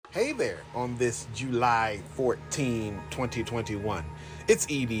Hey there on this July 14, 2021. It's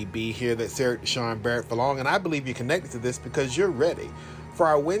EDB here, that's Eric Deshaun Barrett Falong, and I believe you're connected to this because you're ready for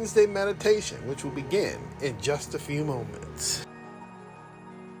our Wednesday meditation, which will begin in just a few moments.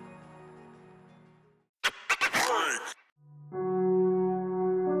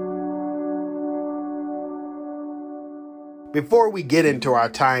 Before we get into our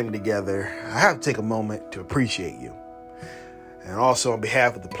time together, I have to take a moment to appreciate you. And also on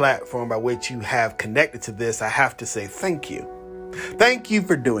behalf of the platform by which you have connected to this, I have to say thank you. Thank you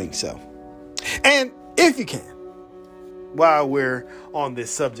for doing so. And if you can, while we're on this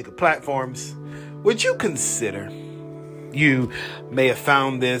subject of platforms, would you consider, you may have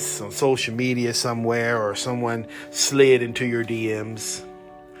found this on social media somewhere or someone slid into your DMs.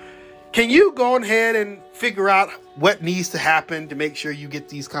 Can you go ahead and figure out what needs to happen to make sure you get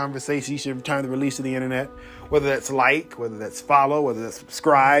these conversations every time they release to the internet? Whether that's like, whether that's follow, whether that's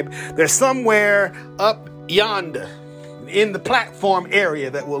subscribe. There's somewhere up yonder in the platform area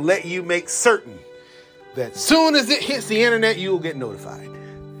that will let you make certain that soon as it hits the internet, you will get notified.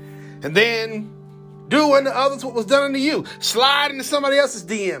 And then do unto others what was done unto you. Slide into somebody else's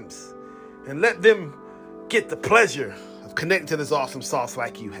DMs and let them get the pleasure of connecting to this awesome sauce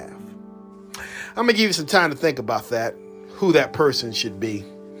like you have. I'm going to give you some time to think about that, who that person should be.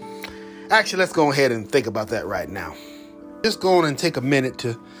 Actually, let's go ahead and think about that right now. Just go on and take a minute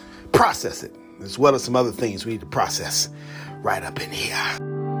to process it, as well as some other things we need to process right up in here.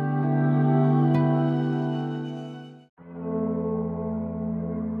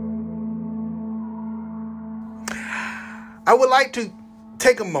 I would like to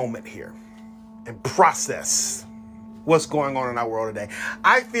take a moment here and process what's going on in our world today.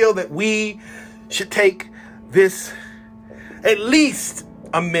 I feel that we should take this at least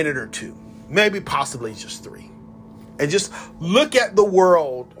a minute or two, maybe possibly just 3, and just look at the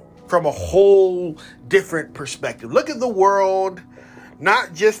world from a whole different perspective. Look at the world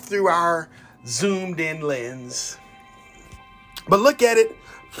not just through our zoomed in lens, but look at it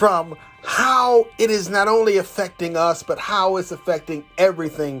from how it is not only affecting us, but how it's affecting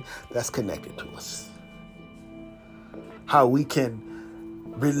everything that's connected to us. How we can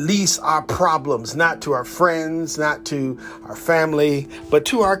release our problems, not to our friends, not to our family, but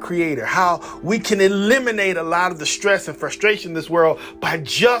to our Creator. How we can eliminate a lot of the stress and frustration in this world by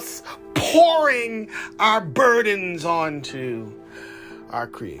just pouring our burdens onto our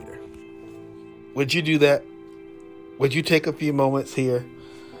Creator. Would you do that? Would you take a few moments here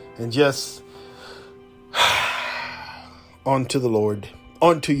and just onto the Lord,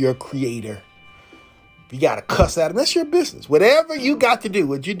 onto your Creator? You got to cuss at him. That's your business. Whatever you got to do,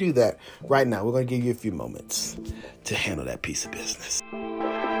 would you do that right now? We're going to give you a few moments to handle that piece of business.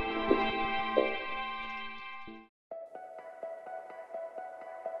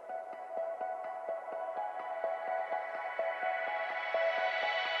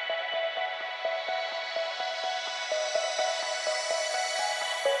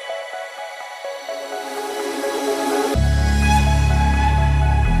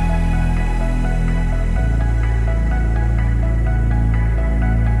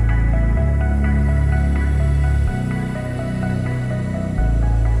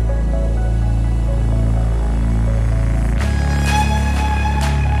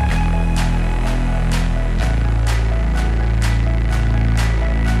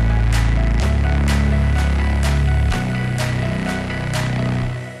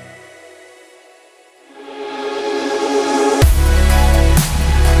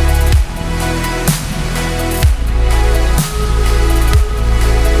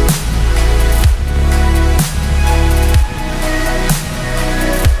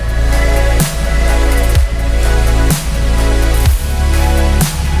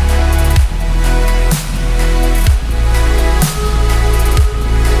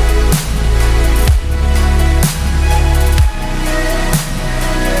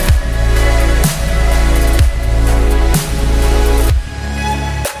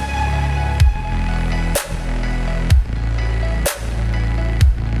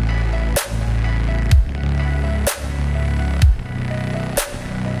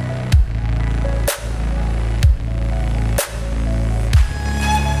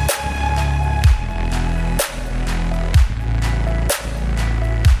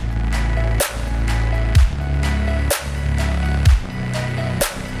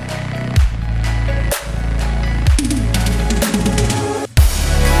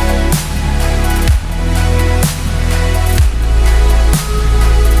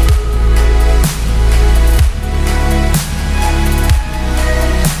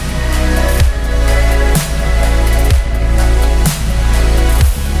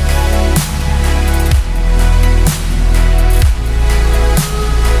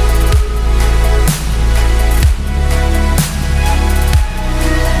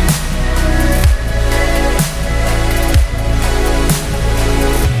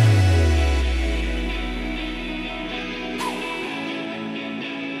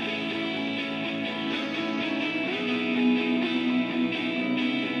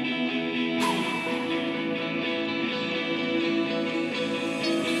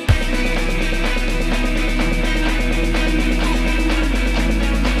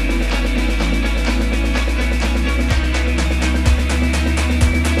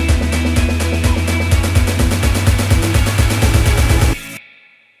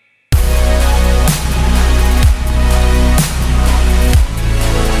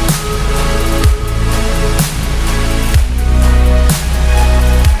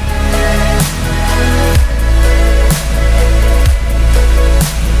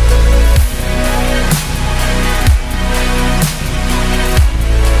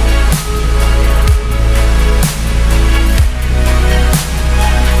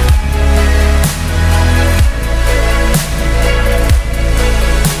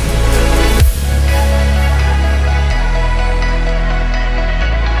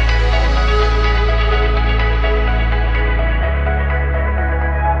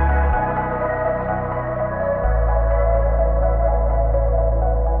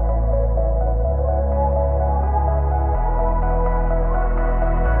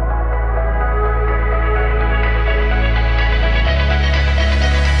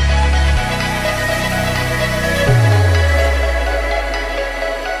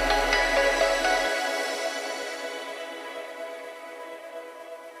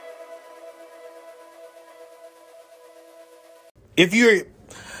 If you're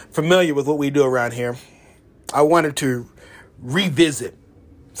familiar with what we do around here, I wanted to revisit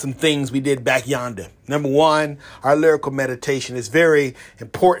some things we did back yonder. Number one, our lyrical meditation is very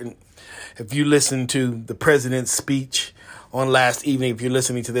important. If you listen to the president's speech on last evening, if you're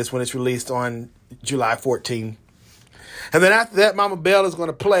listening to this when it's released on July 14th. And then after that, Mama Bell is going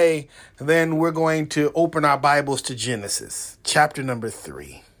to play, and then we're going to open our Bibles to Genesis, chapter number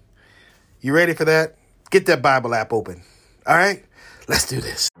 3. You ready for that? Get that Bible app open. All right, let's do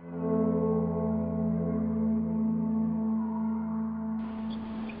this.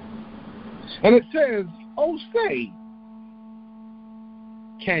 And it says, "Oh, say,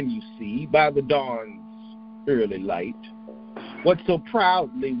 can you see by the dawn's early light what so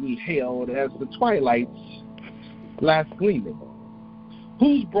proudly we hailed as the twilight's last gleaming?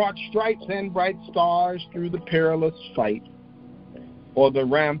 Whose broad stripes and bright stars through the perilous fight, or the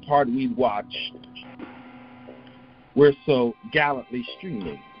rampart we watched, were so gallantly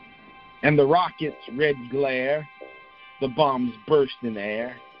streaming, and the rocket's red glare, the bombs burst in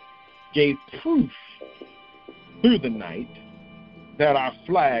air, gave proof through the night that our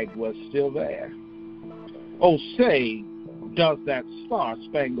flag was still there. Oh, say, does that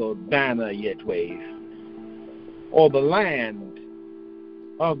star-spangled banner yet wave, or the land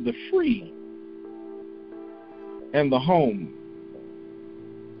of the free and the home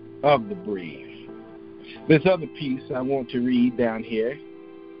of the brave?" This other piece I want to read down here.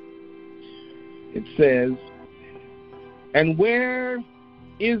 It says, "And where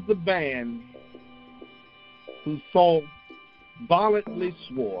is the band who so volantly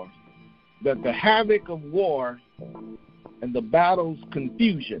swore that the havoc of war and the battle's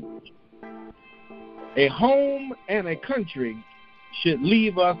confusion, a home and a country, should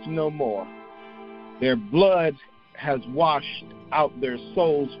leave us no more? Their blood has washed out their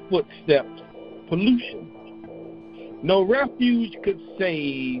soul's footsteps pollution. No refuge could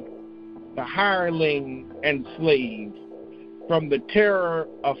save the hireling and slave from the terror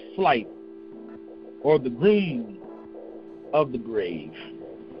of flight or the gloom of the grave.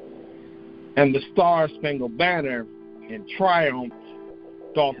 And the star-spangled banner in triumph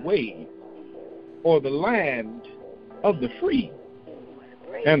doth wave, or the land of the free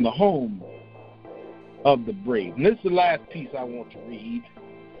and the home of the brave." And this is the last piece I want to read,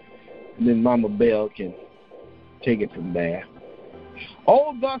 and then Mama Bell can take it from there.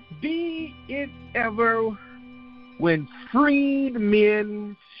 "Oh, thus be it ever when freed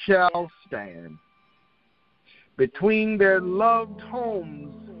men shall stand between their loved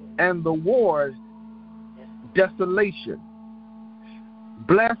homes and the war's desolation,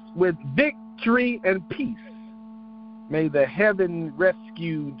 blessed with victory and peace, may the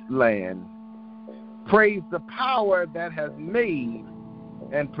heaven-rescued land praise the power that has made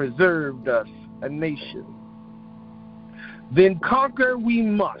and preserved us a nation. Then conquer we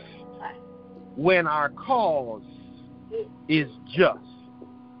must when our cause is just.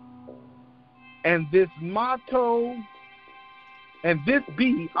 And this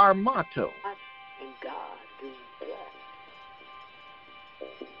be our motto.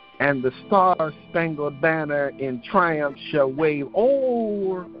 And the star-spangled banner in triumph shall wave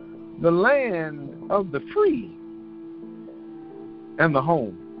o'er the land of the free and the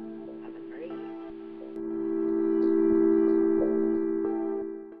home."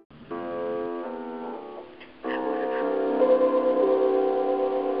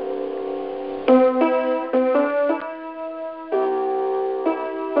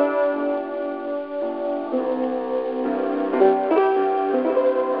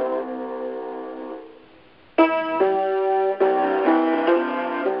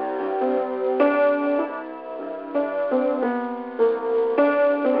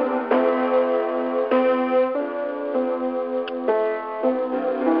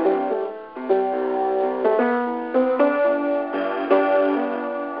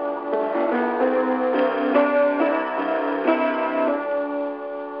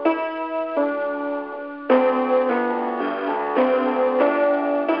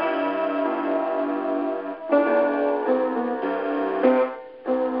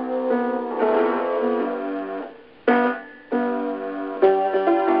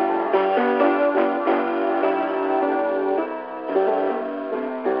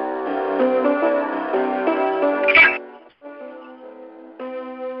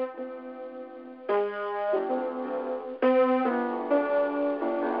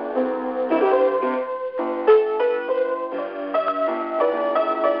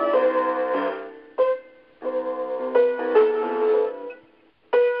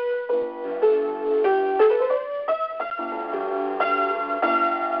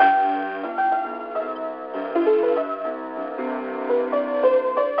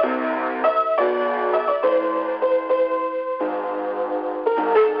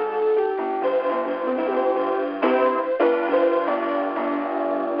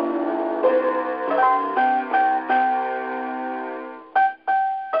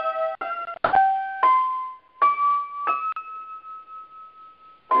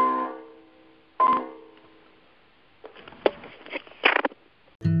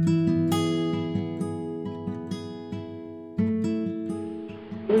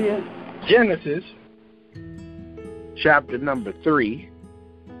 Genesis, chapter number 3,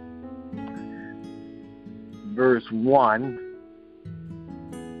 verse 1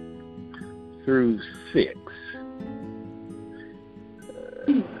 through 6.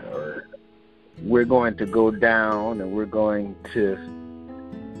 We're going to go down and we're going to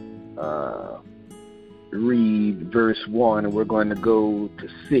read verse 1, and we're going to go to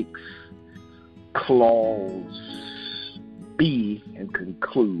 6, clause B, and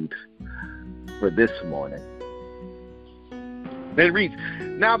conclude for this morning. It reads,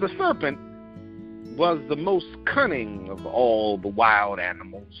 "Now the serpent was the most cunning of all the wild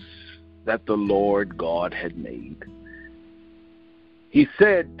animals that the Lord God had made. He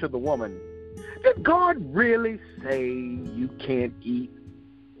said to the woman, 'Did God really say you can't eat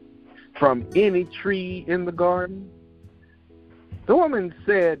from any tree in the garden?' The woman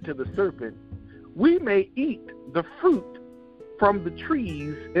said to the serpent, 'We may eat the fruit from the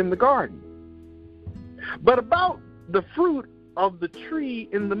trees in the garden. But about the fruit of the tree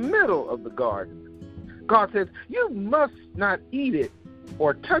in the middle of the garden, God says, you must not eat it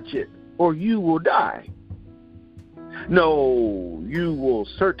or touch it, or you will die.' 'No, you will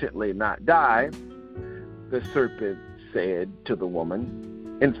certainly not die,' the serpent said to the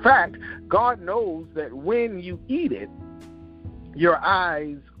woman. 'In fact, God knows that when you eat it, your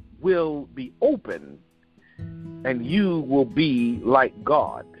eyes will be open, and you will be like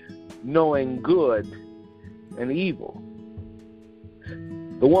God, knowing good and evil.'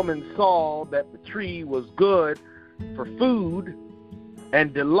 The woman saw that the tree was good for food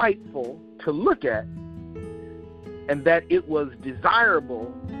and delightful to look at, and that it was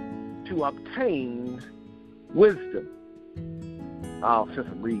desirable to obtain wisdom." Since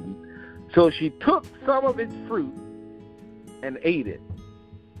I'm reading. "So she took some of its fruit and ate it.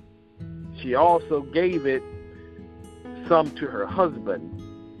 She also gave it some to her husband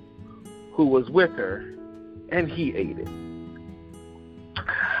who was with her, and he ate it."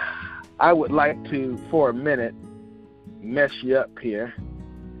 I would like to, for a minute, mess you up here.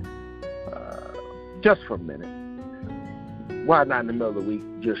 Just for a minute. Why not in the middle of the week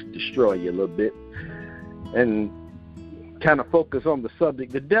just destroy you a little bit and kind of focus on the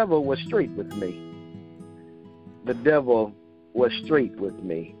subject? The devil was straight with me. The devil was straight with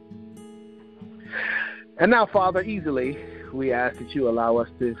me. And now, Father, easily, we ask that you allow us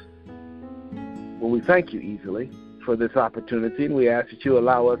to, well, we thank you easily for this opportunity, and we ask that you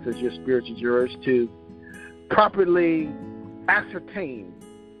allow us as your spiritual jurors to properly ascertain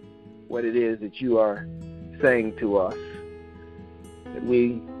what it is that you are saying to us, that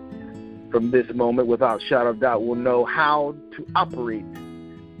we, from this moment, without shadow of doubt, will know how to operate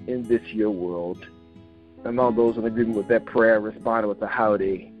in this your world. And all those in agreement with that prayer respond with a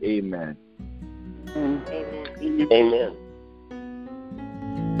howdy. Amen. Amen. Amen.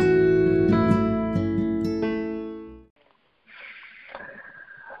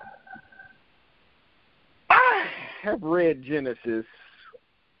 I have read Genesis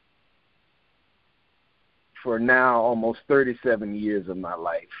for now almost 37 years of my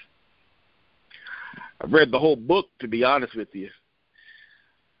life. I've read the whole book, to be honest with you,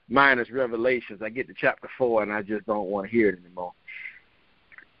 minus Revelations. I get to chapter 4 and I just don't want to hear it anymore.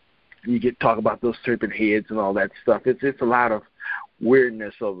 You get talk about those serpent heads and all that stuff. It's a lot of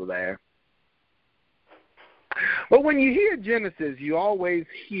weirdness over there. But when you hear Genesis, you always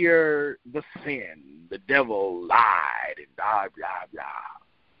hear the sin. The devil lied and blah, blah, blah.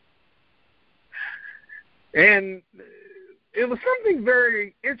 And it was something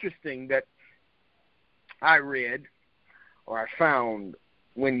very interesting that I read, or I found,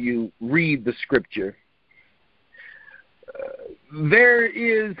 when you read the scripture. There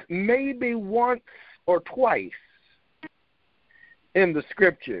is maybe once or twice in the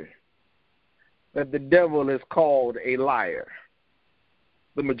scripture that the devil is called a liar.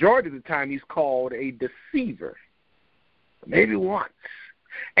 The majority of the time he's called a deceiver. Maybe once.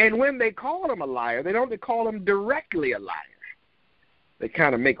 And when they call him a liar, they don't call him directly a liar. They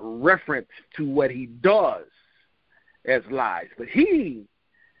kind of make reference to what he does as lies. But he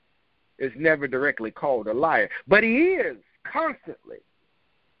is never directly called a liar. But he is constantly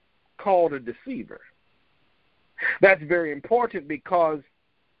called a deceiver. That's very important because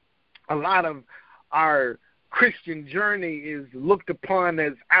a lot of our Christian journey is looked upon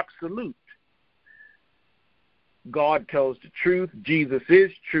as absolute. God tells the truth, Jesus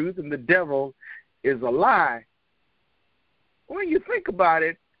is truth, and the devil is a lie. When you think about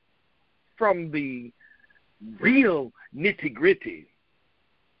it from the real nitty-gritty,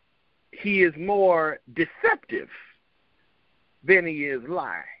 he is more deceptive than he is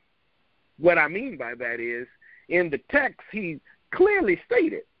lie. What I mean by that is, in the text, he clearly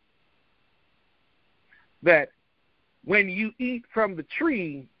stated that when you eat from the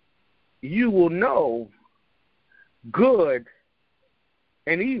tree, you will know good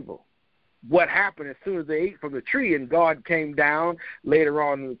and evil. What happened as soon as they ate from the tree, and God came down later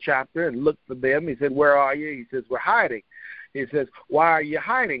on in the chapter and looked for them. He said, "Where are you?" He says, "We're hiding." He says, "Why are you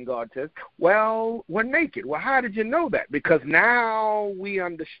hiding?" God says, "Well, we're naked." Well, how did you know that? Because now we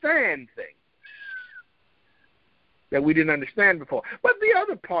understand things that we didn't understand before. But the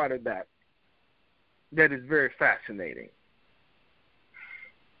other part of that is very fascinating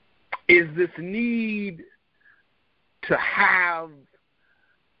is this need to have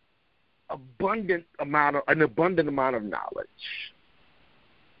an abundant amount of knowledge.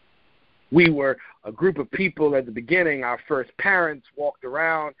 We were a group of people at the beginning. Our first parents walked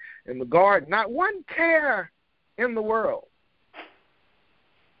around in the garden, not one care in the world.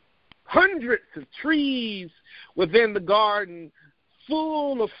 Hundreds of trees within the garden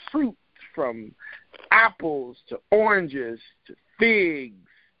full of fruit, from apples to oranges to figs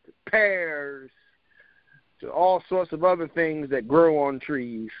to pears to all sorts of other things that grow on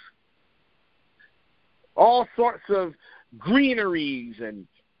trees. All sorts of greeneries and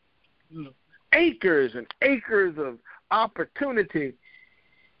acres of opportunity.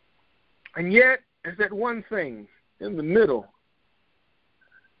 And yet, there's that one thing in the middle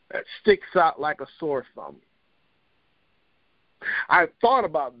that sticks out like a sore thumb. I thought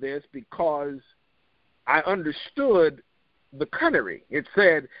about this because I understood the cunnery. It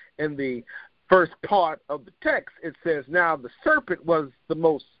said in the first part of the text, it says, now the serpent was the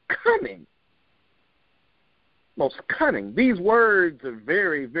most cunning. Most cunning. These words are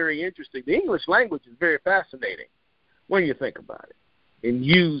very, very interesting. The English language is very fascinating when you think about it. And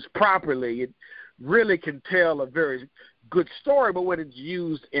used properly, it really can tell a very good story, but when it's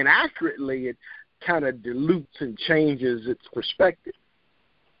used inaccurately, it kind of dilutes and changes its perspective.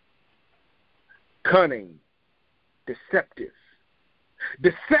 Cunning, deceptive.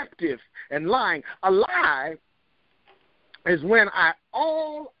 Deceptive and lying. A lie is when I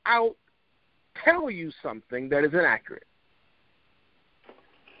all out tell you something that is inaccurate.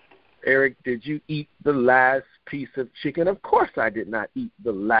 Eric, did you eat the last piece of chicken? Of course I did not eat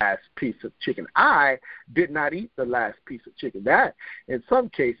the last piece of chicken. I did not eat the last piece of chicken. That, in some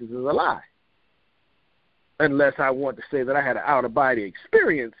cases, is a lie. Unless I want to say that I had an out-of-body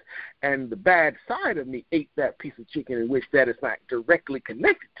experience and the bad side of me ate that piece of chicken, in which that is not directly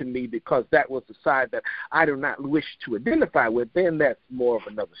connected to me because that was the side that I do not wish to identify with, then that's more of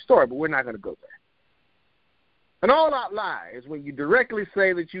another story, but we're not going to go there. An all-out lie is when you directly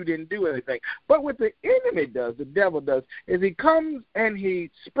say that you didn't do anything. But what the enemy does, the devil does, is he comes and he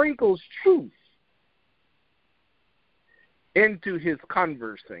sprinkles truth into his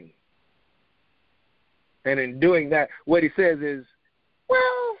conversing. And in doing that, what he says is,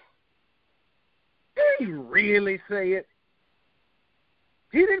 well, did he really say it?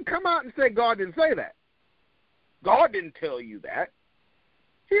 He didn't come out and say God didn't say that. God didn't tell you that.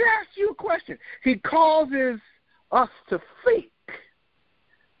 He asked you a question. He causes us to think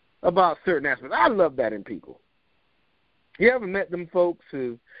about certain aspects. I love that in people. You ever met them folks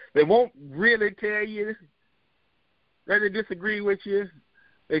who they won't really tell you that they disagree with you?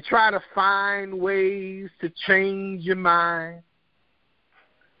 They try to find ways to change your mind,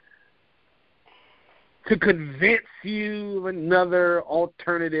 to convince you of another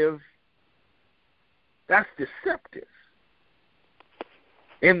alternative. That's deceptive.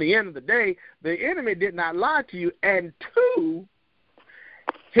 In the end of the day, the enemy did not lie to you, and two,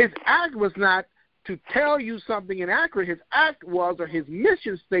 his act was not to tell you something inaccurate. His act was, or his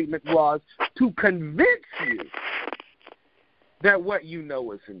mission statement was, to convince you that what you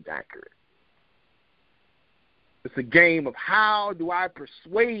know is inaccurate. It's a game of how do I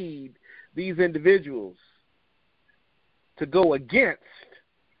persuade these individuals to go against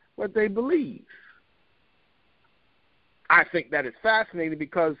what they believe. I think that is fascinating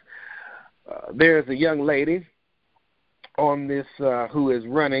because there's a young lady on this who is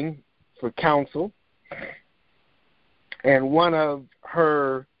running for council, and one of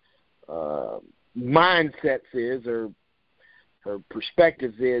her mindsets is, or her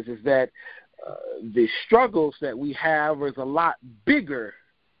perspective is that the struggles that we have is a lot bigger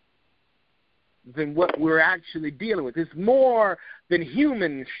than what we're actually dealing with. It's more than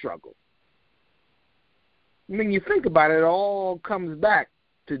human struggle. I mean, you think about it, it all comes back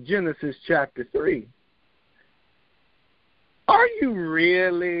to Genesis chapter 3. Are you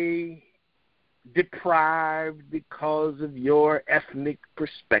really deprived because of your ethnic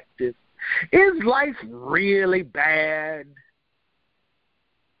perspective? Is life really bad?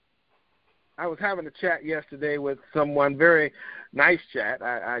 I was having a chat yesterday with someone, very nice chat.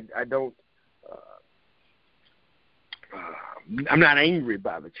 I don't I'm not angry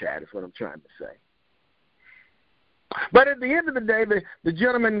by the chat, is what I'm trying to say. But at the end of the day, the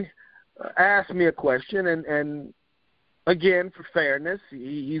gentleman asked me a question, and again, for fairness,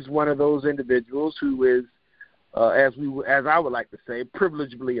 he's one of those individuals who is, as I would like to say,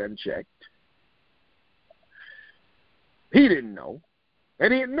 privilegedly unchecked. He didn't know,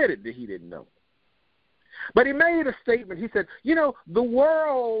 and he admitted that he didn't know. But he made a statement. He said, the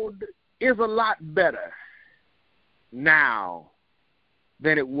world is a lot better now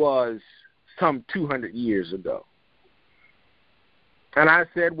than it was some 200 years ago. And I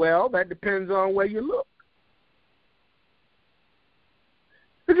said, well, that depends on where you look.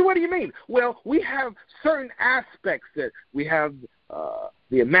 He said, what do you mean? Well, we have certain aspects that we have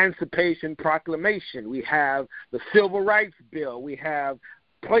the Emancipation Proclamation. We have the Civil Rights Bill. We have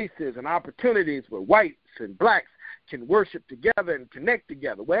places and opportunities where whites and blacks can worship together and connect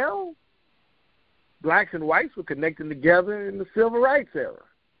together. Well, blacks and whites were connecting together in the Civil Rights era.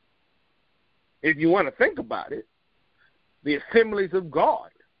 If you want to think about it, the Assemblies of God,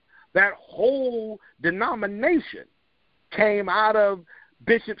 that whole denomination came out of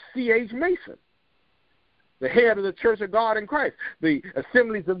Bishop C.H. Mason, the head of the Church of God in Christ. The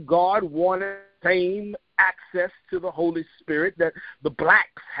Assemblies of God wanted the same access to the Holy Spirit that the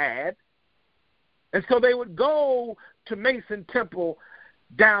blacks had. And so they would go to Mason Temple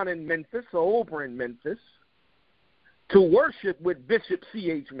down in Memphis or over in Memphis to worship with Bishop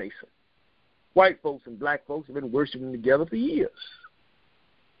C.H. Mason. White folks and black folks have been worshiping together for years.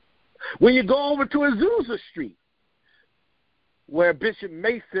 When you go over to Azusa Street, where Bishop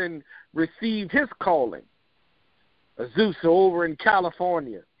Mason received his calling, Azusa over in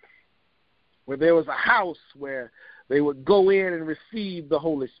California, where there was a house where they would go in and receive the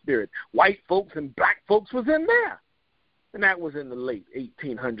Holy Spirit. White folks and black folks was in there. And that was in the late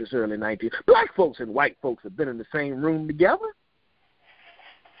 1800s, early 1900s. Black folks and white folks have been in the same room together.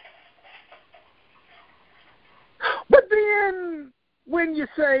 But then when you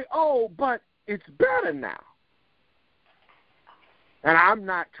say, oh, but it's better now. And I'm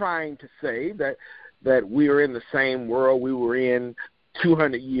not trying to say that we are in the same world we were in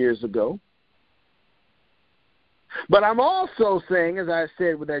 200 years ago. But I'm also saying, as I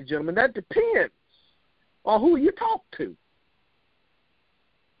said with that gentleman, that depends on who you talk to.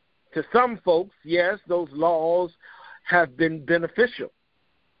 To some folks, yes, those laws have been beneficial.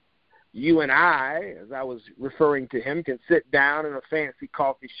 You and I, as I was referring to him, can sit down in a fancy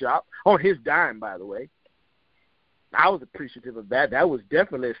coffee shop, on his dime, by the way. I was appreciative of that. That was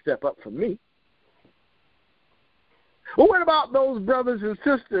definitely a step up for me. Well, what about those brothers and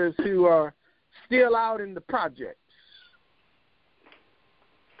sisters who are still out in the projects,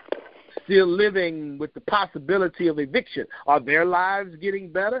 still living with the possibility of eviction? Are their lives getting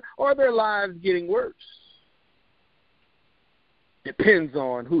better or are their lives getting worse? Depends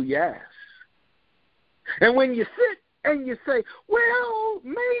on who you ask. And when you sit and you say, well,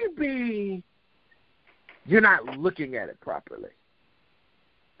 maybe you're not looking at it properly.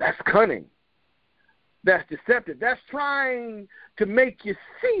 That's cunning. That's deceptive. That's trying to make you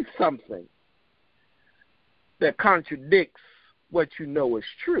see something that contradicts what you know is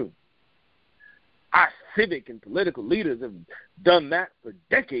true. Our civic and political leaders have done that for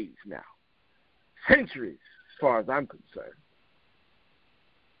decades now, centuries as far as I'm concerned.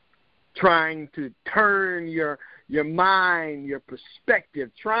 Trying to turn your mind, your perspective,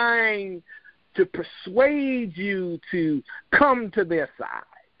 trying to persuade you to come to their side.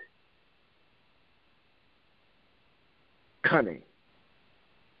 Cunning.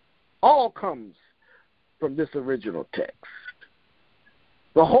 All comes from this original text.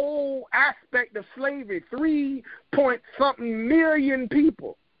 The whole aspect of slavery, 3-point-something million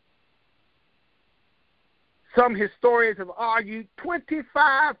people. Some historians have argued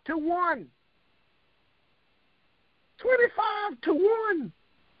 25 to 1. 25 to 1.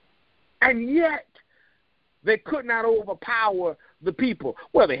 And yet, they could not overpower the people.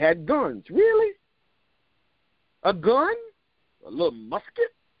 Well, they had guns. Really? A gun? A little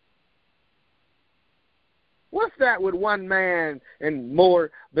musket? What's that with one man, and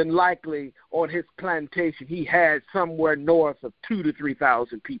more than likely on his plantation he had somewhere north of 2,000 to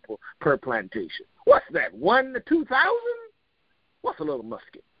 3,000 people per plantation? What's that, 1 to 2,000? What's a little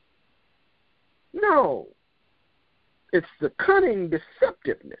musket? No. It's the cunning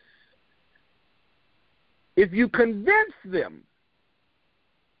deceptiveness. If you convince them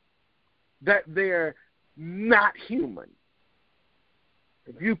that they're not human,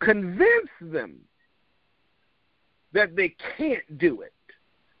 if you convince them that they can't do it,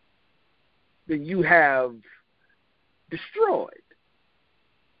 then you have destroyed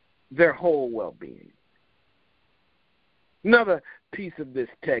their whole well-being. Another piece of this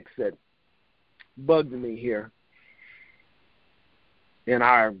text that bugged me here in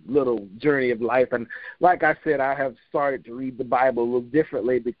our little journey of life. And like I said, I have started to read the Bible a little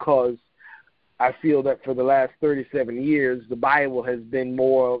differently because I feel that for the last 37 years, the Bible has been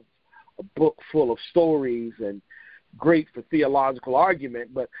more of a book full of stories and great for theological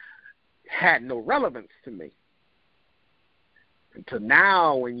argument, but had no relevance to me. Until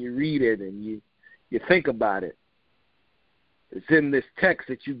now, when you read it and you think about it, it's in this text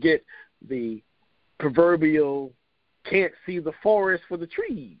that you get the proverbial can't see the forest for the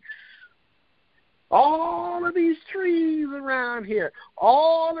trees. All of these trees around here,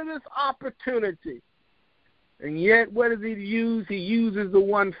 all of this opportunity. And yet, what does he use? He uses the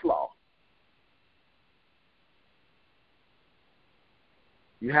one flaw.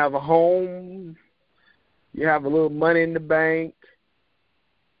 You have a home, you have a little money in the bank,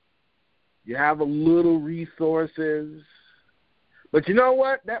 you have a little resources. But you know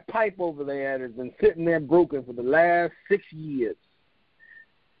what? That pipe over there has been sitting there broken for the last 6 years.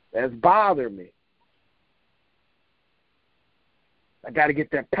 That's bothered me. I got to get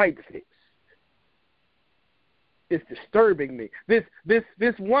that pipe fixed. It's disturbing me. This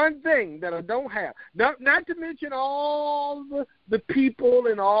one thing that I don't have. Not to mention all the people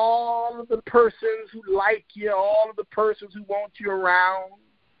and all of the persons who like you, all of the persons who want you around.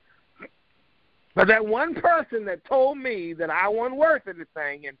 But that one person that told me that I wasn't worth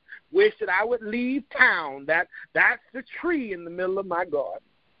anything and wished that I would leave town, that's the tree in the middle of my garden.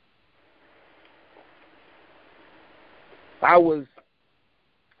 I was,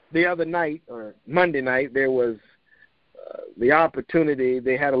 the other night, or Monday night, there was the opportunity.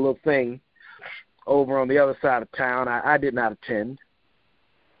 They had a little thing over on the other side of town. I did not attend.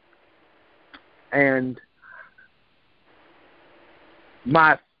 And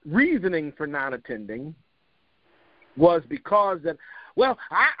my reasoning for not attending was because that, well,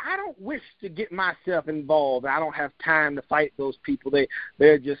 I don't wish to get myself involved. I don't have time to fight those people.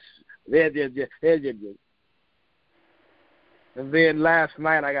 They're just. And then last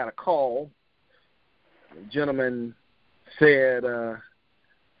night I got a call. A gentleman said,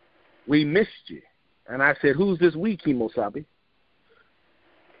 we missed you. And I said, who's this we, Kimosabe?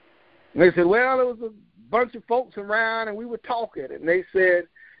 And they said, well, there was a bunch of folks around and we were talking. And they said,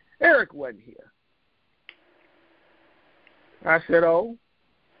 Eric wasn't here. I said, oh.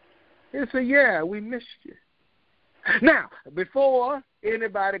 They said, yeah, we missed you. Now, before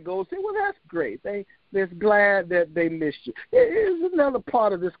anybody goes, say, well, that's great. They're glad that they missed you. Here's another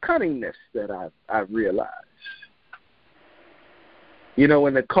part of this cunningness that I've realized. You know,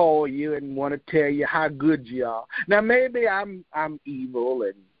 when they call you and want to tell you how good you are. Now, maybe I'm evil,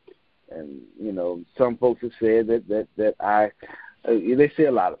 and you know, some folks have said that I. They say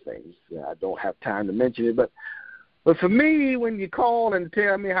a lot of things. I don't have time to mention it, but for me, when you call and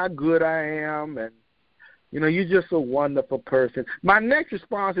tell me how good I am, and you know, you're just a wonderful person, my next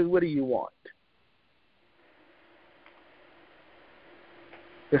response is, what do you want?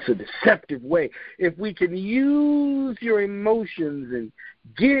 It's a deceptive way. If we can use your emotions and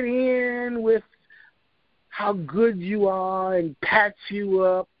get in with how good you are and pat you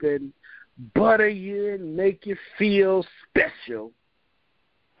up and butter you and make you feel special,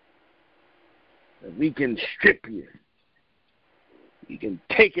 and we can strip you. We can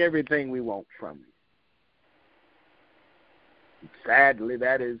take everything we want from you. Sadly,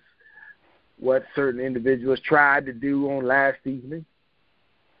 that is what certain individuals tried to do on last evening.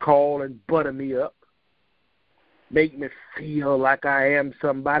 Call and butter me up. Make me feel like I am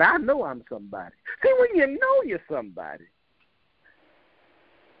somebody. I know I'm somebody. See, when you know you're somebody,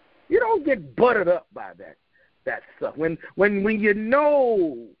 you don't get buttered up by that stuff. When you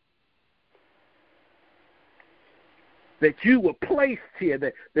know that you were placed here,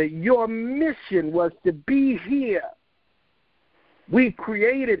 that your mission was to be here.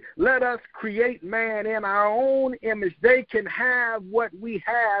 Let us create man in our own image. They can have what we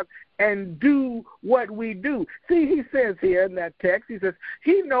have and do what we do. See, he says here in that text, he says,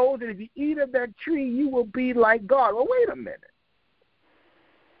 he knows that if you eat of that tree, you will be like God. Well, wait a minute.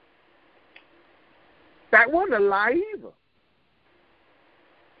 That wasn't a lie either.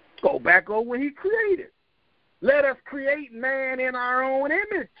 Go back over when he created. Let us create man in our own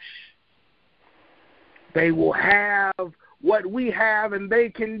image. They will have what we have, and they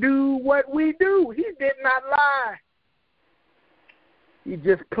can do what we do. He did not lie. He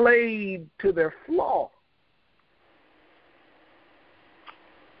just played to their flaw.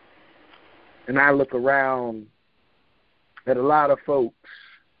 And I look around at a lot of folks,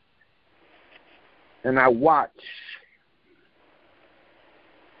 and I watch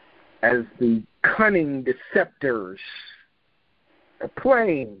as the cunning deceptors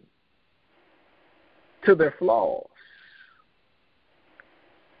playing to their flaws.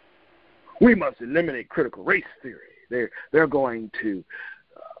 We must eliminate critical race theory. They're going to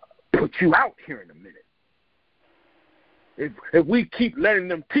put you out here in a minute. If we keep letting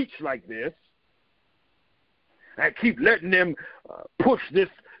them teach like this, and keep letting them push this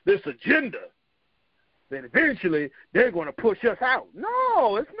agenda, then eventually they're going to push us out.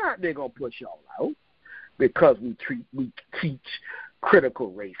 No, it's not they're going to push y'all out because we teach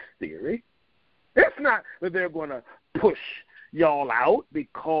critical race theory. It's not that they're going to push y'all out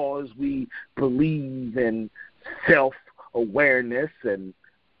because we believe in self-awareness and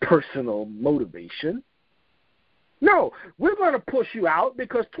personal motivation. No, we're going to push you out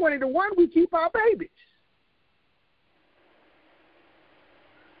because 20-1 we keep our babies.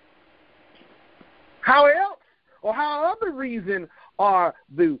 How else, or how other reason are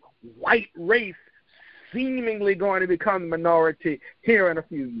the white race seemingly going to become the minority here in a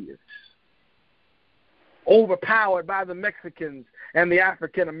few years? Overpowered by the Mexicans and the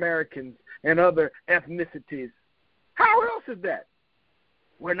African Americans and other ethnicities. How else is that?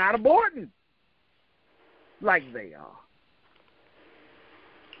 We're not aborting like they are.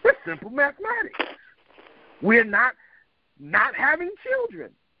 It's simple mathematics. We're not having children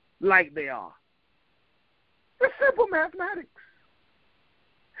like they are. It's simple mathematics.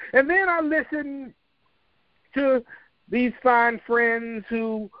 And then I listen to these fine friends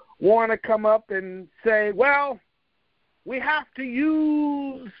who want to come up and say, well, we have to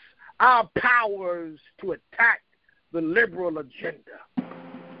use our powers to attack the liberal agenda.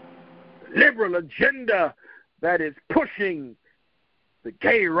 The liberal agenda that is pushing the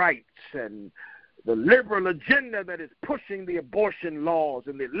gay rights, and the liberal agenda that is pushing the abortion laws,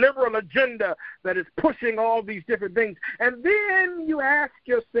 and the liberal agenda that is pushing all these different things. And then you ask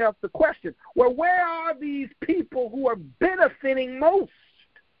yourself the question, well, where are these people who are benefiting most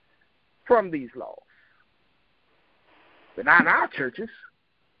from these laws? They're not in our churches.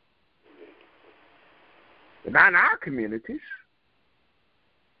 They're not in our communities.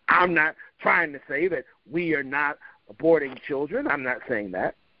 I'm not trying to say that we are not aborting children. I'm not saying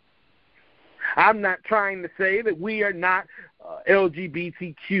that. I'm not trying to say that we are not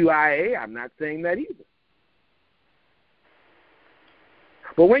LGBTQIA. I'm not saying that either.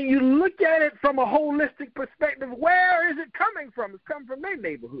 But when you look at it from a holistic perspective, where is it coming from? It's coming from their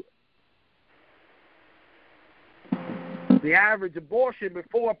neighborhood. The average abortion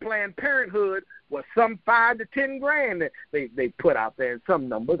before Planned Parenthood was some $5 to $10 grand that they put out there in some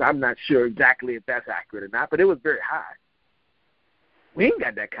numbers. I'm not sure exactly if that's accurate or not, but it was very high. We ain't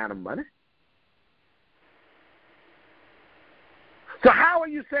got that kind of money. So how are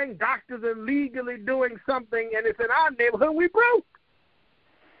you saying doctors are legally doing something and it's in our neighborhood we broke?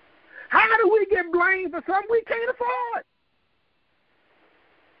 How do we get blamed for something we can't afford?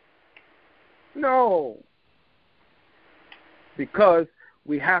 No. Because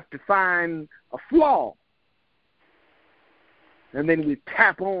we have to find a flaw. And then we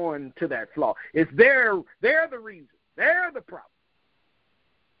tap on to that flaw. They're the reason. They're the problem.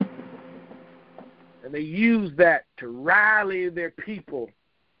 And they use that to rally their people.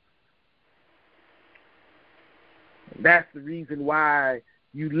 And that's the reason why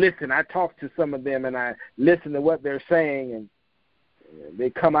you listen. I talk to some of them and I listen to what they're saying, and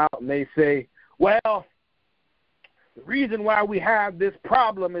they come out and they say, well, the reason why we have this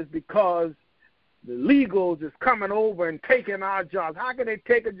problem is because the legals is coming over and taking our jobs. How can they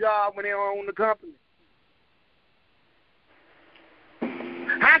take a job when they don't own the company?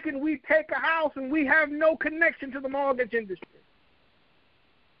 How can we take a house and we have no connection to the mortgage industry?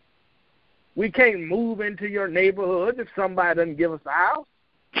 We can't move into your neighborhood if somebody doesn't give us a house.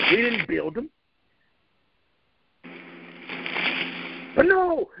 We didn't build them. But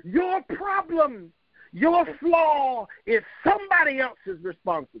no, your problem, your flaw is somebody else's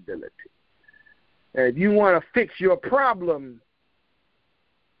responsibility. And if you want to fix your problem,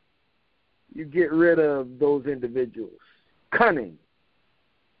 you get rid of those individuals. Cunning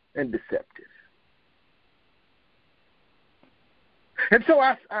and deceptive. And so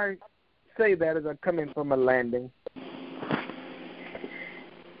I say that as I come in from a landing.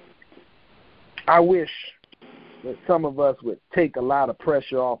 I wish that some of us would take a lot of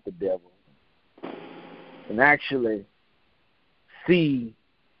pressure off the devil and actually see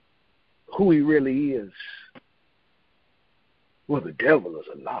who he really is. Well, the devil is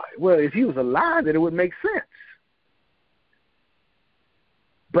a lie. Well, if he was a lie, then it would make sense.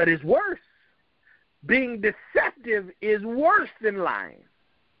 But it's worse. Being deceptive is worse than lying.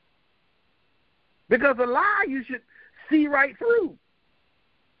 Because a lie you should see right through.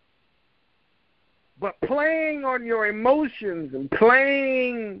 But playing on your emotions and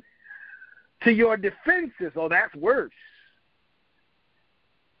playing to your defenses, oh, that's worse.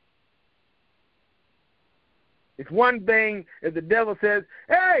 It's one thing if the devil says,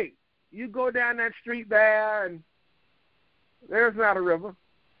 hey, you go down that street there and there's not a river.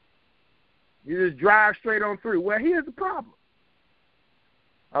 You just drive straight on through. Well, here's the problem.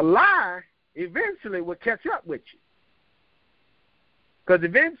 A lie eventually will catch up with you. Because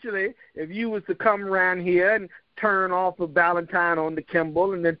eventually, if you was to come around here and turn off of Valentine on the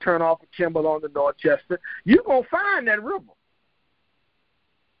Kimball and then turn off of Kimball on the Dorchester, you're going to find that river.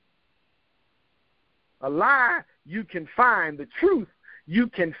 A lie you can find, the truth you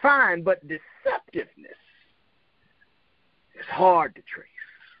can find, but deceptiveness is hard to trace.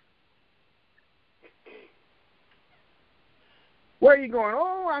 Where are you going?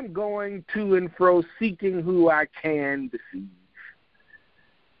 Oh, I'm going to and fro seeking who I can deceive,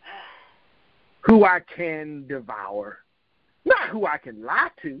 who I can devour, not who I can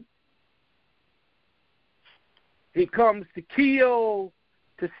lie to. He comes to kill,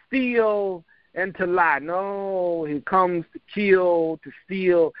 to steal, and to lie. No, he comes to kill, to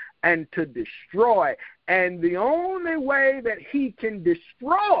steal, and to destroy. And the only way that he can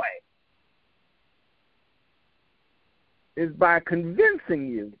destroy is by convincing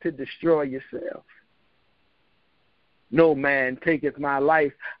you to destroy yourself. No man taketh my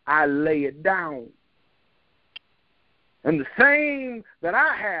life, I lay it down. And the same that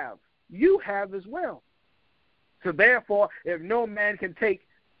I have, you have as well. So therefore, if no man can take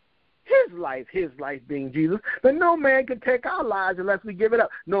his life being Jesus, then no man can take our lives unless we give it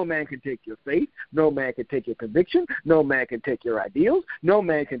up. No man can take your faith. No man can take your conviction. No man can take your ideals. No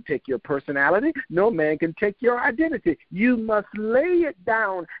man can take your personality. No man can take your identity. You must lay it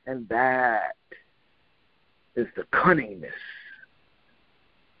down, and that is the cunningness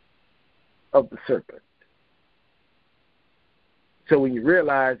of the serpent. So when you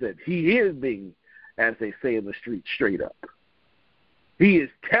realize that he is being, as they say in the street, straight up, he is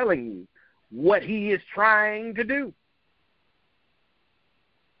telling you what he is trying to do.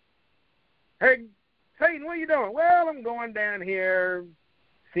 Hey, Satan, what are you doing? Well, I'm going down here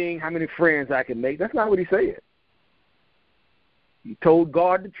seeing how many friends I can make. That's not what he said. He told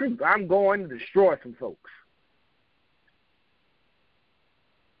God the truth. I'm going to destroy some folks.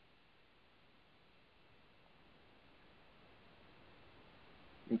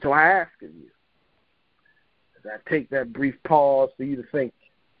 And so I ask of you, I take that brief pause for you to think.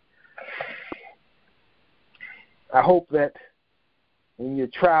 I hope that in your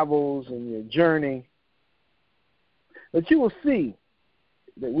travels and your journey that you will see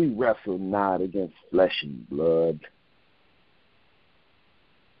that we wrestle not against flesh and blood.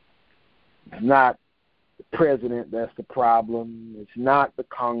 It's not the president that's the problem. It's not the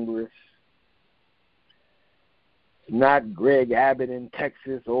Congress. It's not Greg Abbott in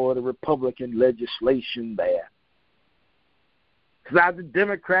Texas or the Republican legislation there. It's not the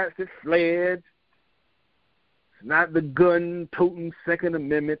Democrats that fled. It's not the gun-toting Second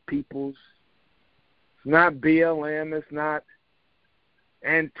Amendment peoples. It's not BLM. It's not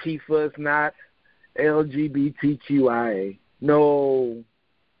Antifa. It's not LGBTQIA. No.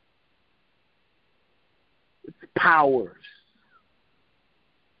 It's powers.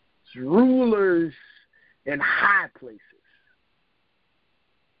 It's rulers in high places.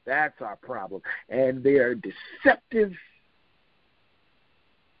 That's our problem. And they are deceptive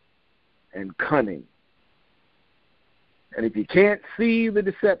and cunning. And if you can't see the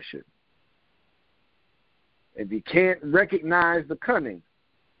deception, if you can't recognize the cunning,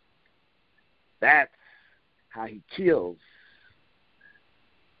 that's how he kills,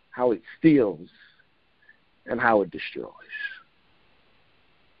 how it steals, and how it destroys.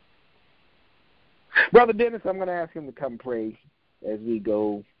 Brother Dennis, I'm going to ask him to come pray as we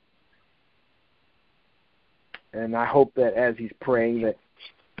go. And I hope that as he's praying that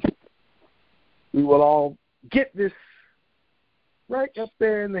we will all get this right up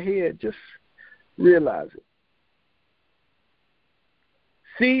there in the head. Just realize it.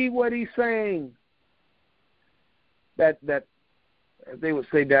 See what he's saying. That as they would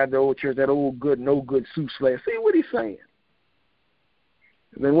say down at the old church, that old good, no good soothsayer. See what he's saying.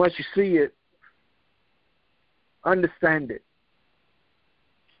 And then once you see it, understand it.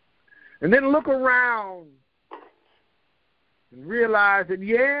 And then look around and realize that,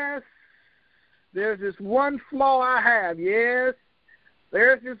 yes, there's this one flaw I have. Yes,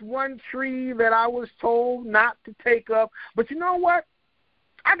 there's this one tree that I was told not to take up. But you know what?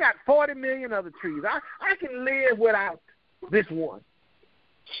 I got 40 million other trees. I can live without this one.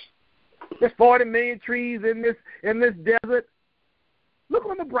 There's 40 million trees in this desert. Look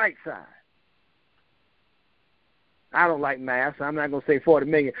on the bright side. I don't like math, so I'm not going to say 40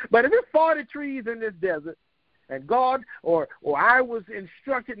 million. But if there's 40 trees in this desert, and God or I was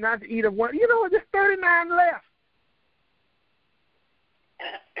instructed not to eat of one, there's 39 left.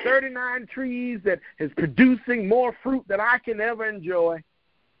 39 trees that is producing more fruit than I can ever enjoy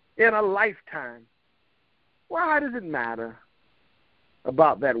in a lifetime. Why does it matter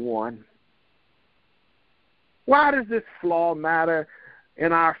about that one? Why does this flaw matter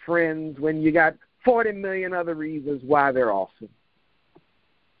in our friends when you got 40 million other reasons why they're awesome?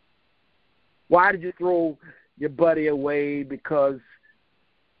 Why did you throw your buddy away because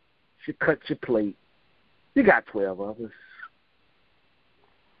she cut your plate? You got 12 others.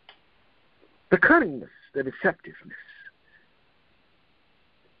 The cunningness, the deceptiveness,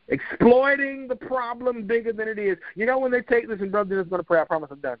 exploiting the problem bigger than it is. When they take this, and Brother Dennis is going to pray, I promise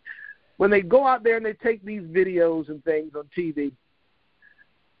I'm done. When they go out there and they take these videos and things on TV,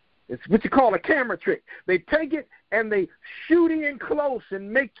 it's what you call a camera trick. They take it and they shoot in close and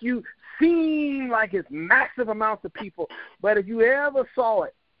make you seem like it's massive amounts of people. But if you ever saw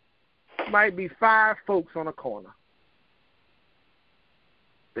it, it might be 5 folks on a corner.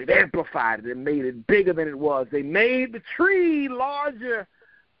 They've amplified it and made it bigger than it was. They made the tree larger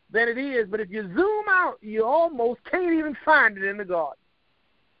than it is. But if you zoom out, you almost can't even find it in the garden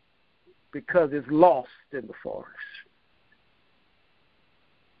because it's lost in the forest.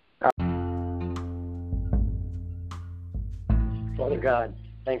 Father God,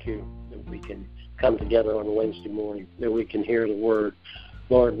 thank you that we can come together on a Wednesday morning, that we can hear the word.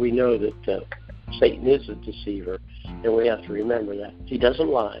 Lord, we know that Satan is a deceiver, and we have to remember that. He doesn't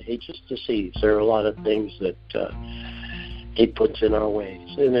lie. He just deceives. There are a lot of things that he puts in our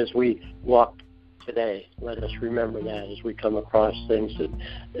ways. And as we walk today, let us remember that as we come across things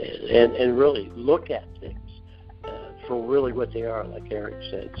and really look at things for really what they are. Like Eric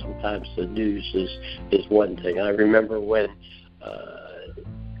said, sometimes the news is one thing. I remember when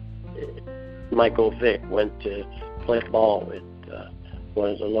Michael Vick went to play ball with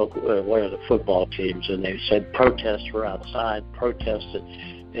one of the football teams, and they said protests were outside, protested,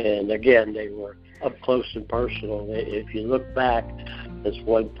 and again they were up close and personal. If you look back, as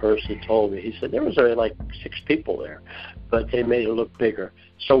one person told me, he said there was only like 6 people there, but they made it look bigger.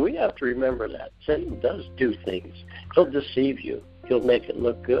 So we have to remember that Satan does do things. He'll deceive you. He'll make it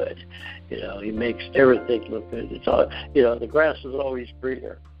look good. He makes everything look good. It's all, the grass is always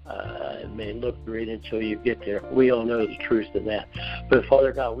greener. It may look green until you get there. We all know the truth in that. But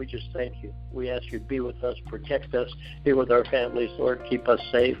Father God, we just thank you. We ask you to be with us, protect us, be with our families, Lord. Keep us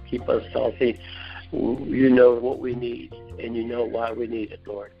safe, keep us healthy. You know what we need, and you know why we need it,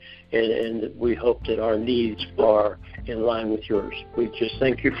 Lord. And we hope that our needs are in line with yours. We just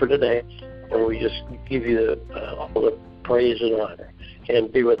thank you for today, and we just give you all the praise and honor.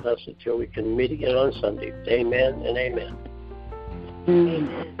 And be with us until we can meet again on Sunday. Amen and amen.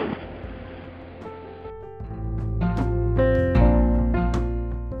 Amen.